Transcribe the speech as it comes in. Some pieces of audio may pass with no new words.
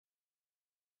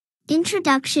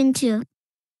Introduction to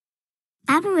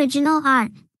Aboriginal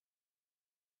Art.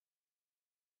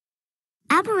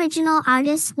 Aboriginal art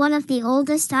is one of the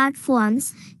oldest art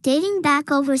forms, dating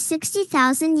back over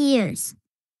 60,000 years.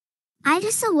 It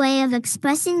is a way of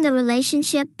expressing the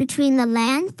relationship between the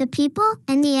land, the people,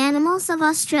 and the animals of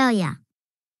Australia.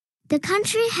 The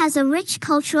country has a rich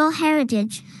cultural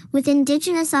heritage, with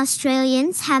Indigenous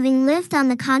Australians having lived on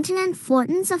the continent for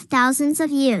tens of thousands of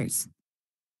years.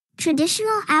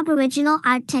 Traditional Aboriginal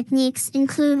art techniques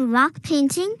include rock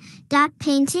painting, dot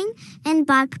painting, and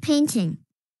bark painting.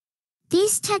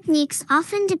 These techniques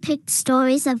often depict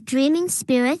stories of dreaming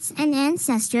spirits and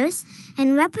ancestors,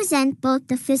 and represent both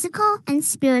the physical and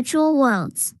spiritual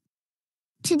worlds.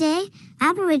 Today,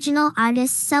 Aboriginal art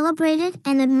is celebrated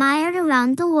and admired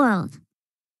around the world.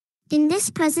 In this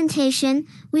presentation,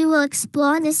 we will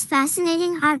explore this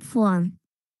fascinating art form.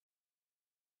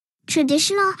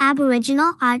 Traditional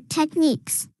Aboriginal art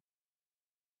techniques.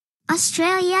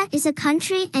 Australia is a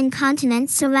country and continent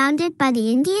surrounded by the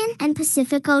Indian and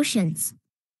Pacific Oceans.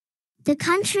 The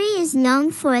country is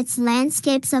known for its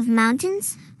landscapes of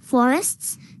mountains,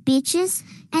 forests, beaches,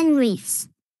 and reefs.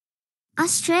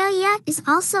 Australia is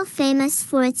also famous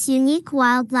for its unique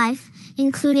wildlife,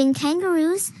 including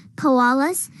kangaroos,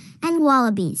 koalas, and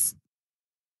wallabies.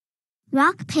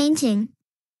 Rock painting.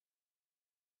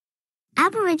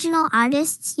 Aboriginal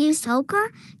artists used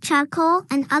ochre, charcoal,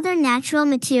 and other natural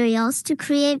materials to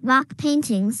create rock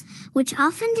paintings, which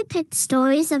often depict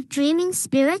stories of dreaming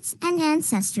spirits and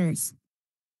ancestors.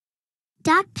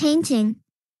 Dot painting.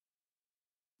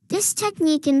 This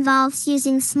technique involves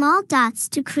using small dots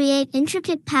to create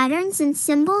intricate patterns and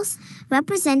symbols,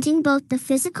 representing both the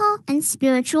physical and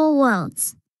spiritual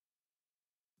worlds.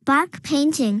 Bark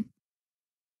painting.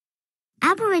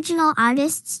 Aboriginal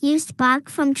artists used bark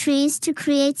from trees to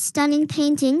create stunning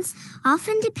paintings,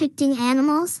 often depicting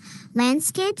animals,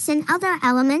 landscapes, and other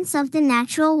elements of the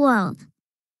natural world.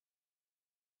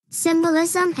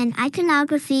 Symbolism and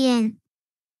iconography in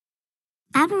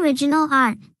Aboriginal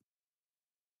art.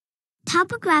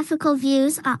 Topographical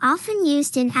views are often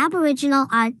used in Aboriginal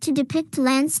art to depict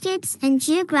landscapes and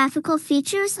geographical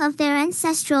features of their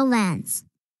ancestral lands.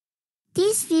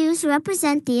 These views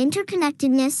represent the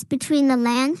interconnectedness between the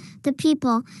land, the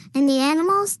people, and the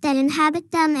animals that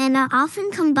inhabit them, and are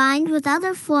often combined with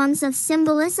other forms of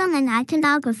symbolism and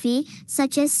iconography,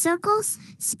 such as circles,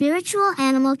 spiritual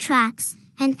animal tracks,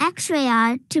 and X-ray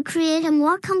art to create a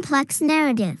more complex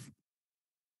narrative.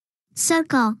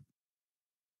 Circle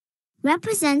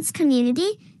represents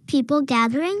community, people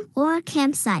gathering, or a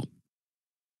campsite.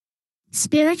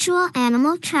 Spiritual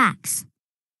animal tracks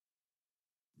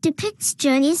depicts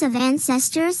journeys of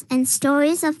ancestors and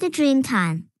stories of the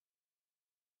dreamtime.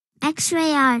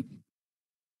 X-ray art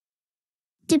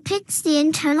depicts the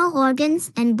internal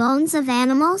organs and bones of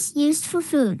animals used for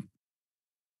food.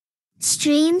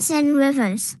 Streams and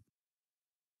rivers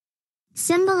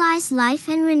symbolize life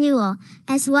and renewal,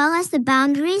 as well as the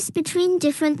boundaries between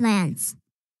different lands.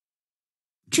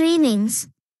 Dreamings.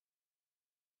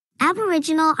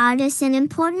 Aboriginal art is an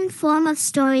important form of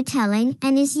storytelling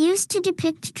and is used to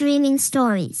depict dreaming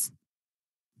stories.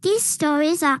 These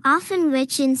stories are often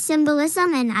rich in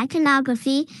symbolism and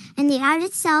iconography, and the art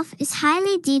itself is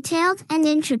highly detailed and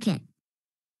intricate.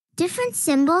 Different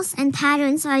symbols and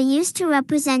patterns are used to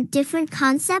represent different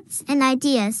concepts and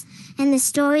ideas, and the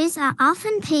stories are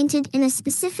often painted in a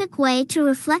specific way to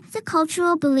reflect the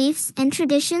cultural beliefs and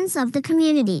traditions of the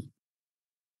community.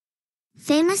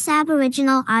 Famous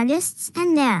Aboriginal artists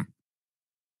and their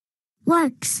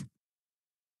works.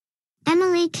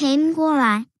 Emily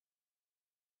Kame-Gorai.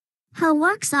 Her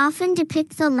works often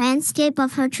depict the landscape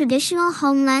of her traditional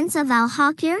homelands of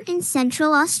Alhakir in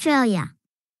Central Australia.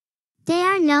 They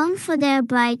are known for their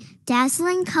bright,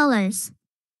 dazzling colors.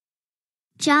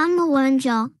 John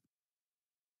Mawurndjul.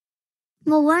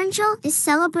 Mawurndjul is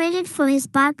celebrated for his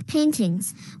bark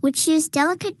paintings, which use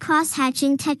delicate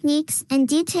cross-hatching techniques and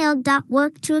detailed dot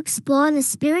work to explore the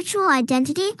spiritual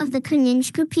identity of the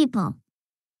Kuninjku people.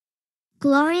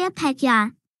 Gloria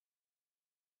Petyar.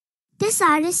 This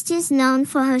artist is known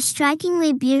for her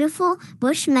strikingly beautiful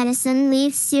bush medicine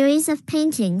leaf series of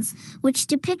paintings, which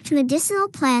depict medicinal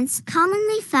plants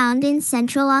commonly found in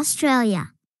Central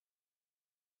Australia.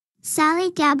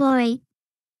 Sally Gabori.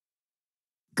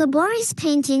 Gabori's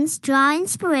paintings draw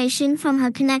inspiration from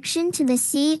her connection to the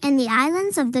sea and the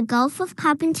islands of the Gulf of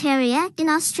Carpentaria in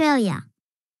Australia.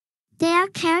 They are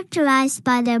characterized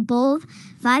by their bold,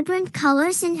 vibrant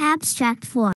colors and abstract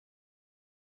form.